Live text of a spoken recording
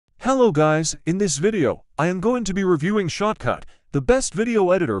Hello guys, in this video, I am going to be reviewing Shotcut, the best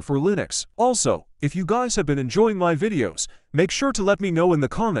video editor for Linux. Also, if you guys have been enjoying my videos, make sure to let me know in the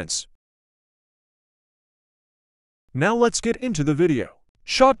comments. Now let's get into the video.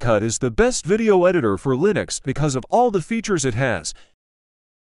 Shotcut is the best video editor for Linux because of all the features it has.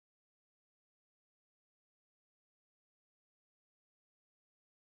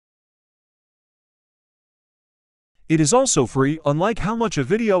 It is also free, unlike how much a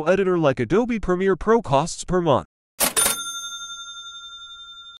video editor like Adobe Premiere Pro costs per month.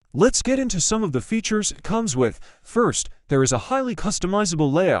 Let's get into some of the features it comes with. First, there is a highly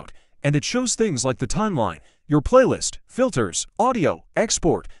customizable layout, and it shows things like the timeline, your playlist, filters, audio,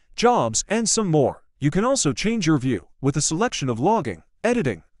 export, jobs, and some more. You can also change your view with a selection of logging,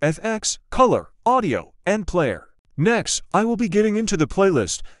 editing, FX, color, audio, and player. Next, I will be getting into the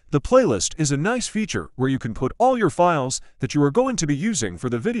playlist. The playlist is a nice feature where you can put all your files that you are going to be using for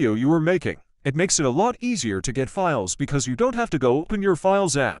the video you are making. It makes it a lot easier to get files because you don't have to go open your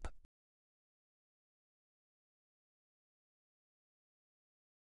Files app.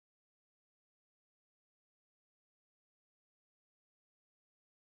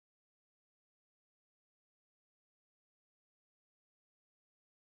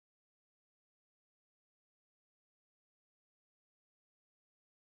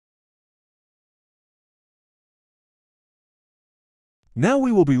 Now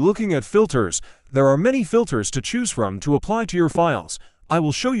we will be looking at filters. There are many filters to choose from to apply to your files. I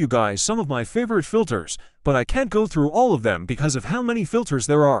will show you guys some of my favorite filters, but I can't go through all of them because of how many filters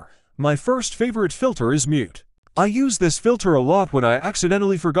there are. My first favorite filter is mute. I use this filter a lot when I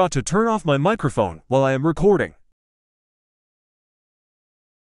accidentally forgot to turn off my microphone while I am recording.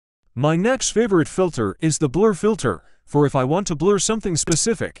 My next favorite filter is the blur filter, for if I want to blur something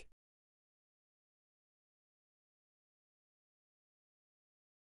specific.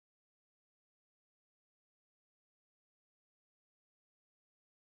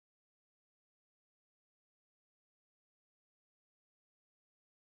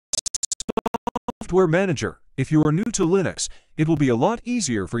 Software Manager. If you are new to Linux, it will be a lot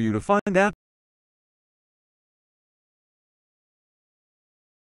easier for you to find apps.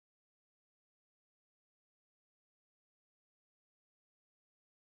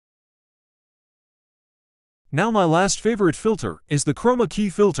 Now my last favorite filter is the chroma key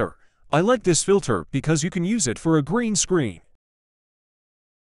filter. I like this filter because you can use it for a green screen.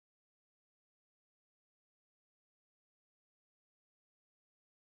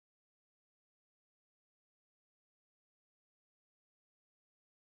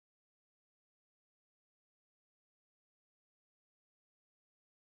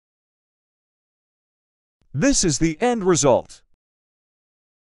 This is the end result.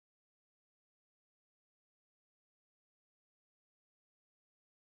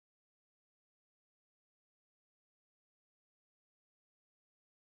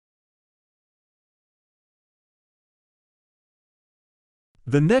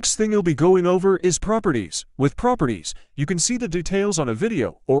 The next thing you'll be going over is properties. With properties, you can see the details on a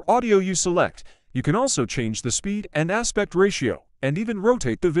video or audio you select. You can also change the speed and aspect ratio, and even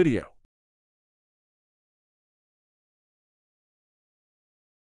rotate the video.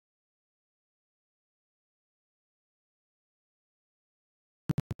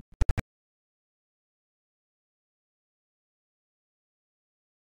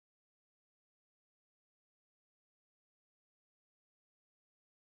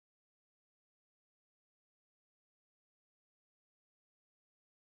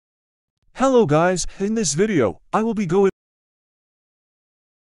 Hello guys, in this video, I will be going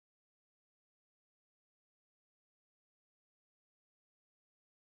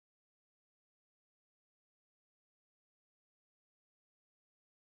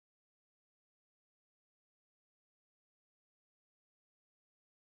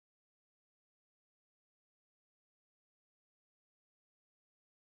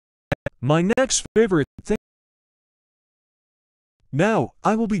my next favorite thing. Now,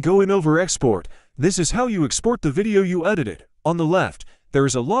 I will be going over export. This is how you export the video you edited. On the left, there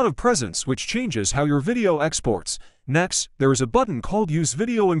is a lot of presence which changes how your video exports. Next, there is a button called Use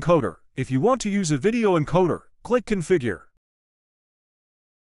Video Encoder. If you want to use a video encoder, click Configure.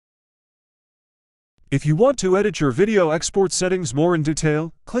 If you want to edit your video export settings more in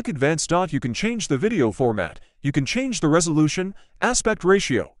detail, click Advanced. You can change the video format, you can change the resolution, aspect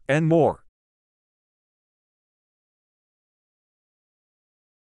ratio, and more.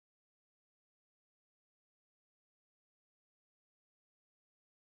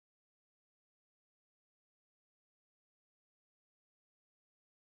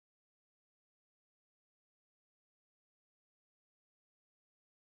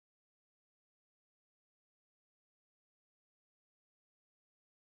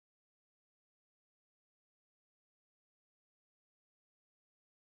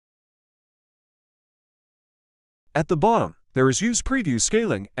 At the bottom, there is Use Preview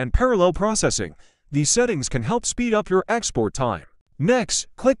Scaling and Parallel Processing. These settings can help speed up your export time. Next,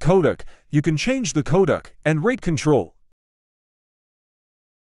 click Codec. You can change the codec and rate control.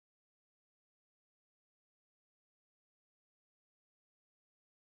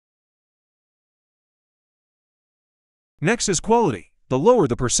 Next is quality. The lower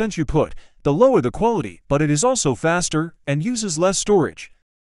the percent you put, the lower the quality, but it is also faster and uses less storage.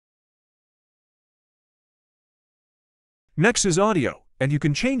 Next is audio, and you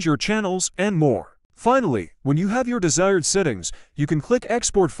can change your channels and more. Finally, when you have your desired settings, you can click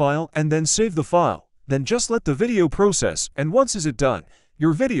Export File and then save the file. Then just let the video process, and once is it done,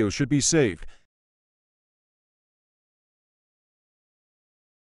 your video should be saved.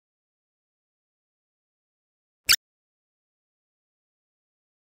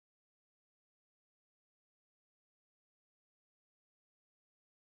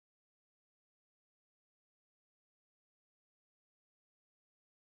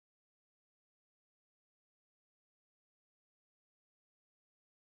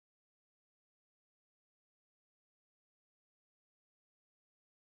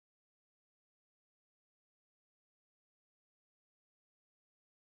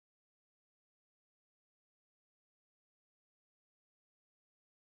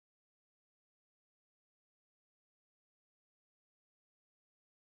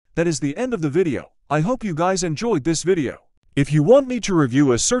 That is the end of the video. I hope you guys enjoyed this video. If you want me to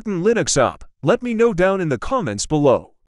review a certain Linux app, let me know down in the comments below.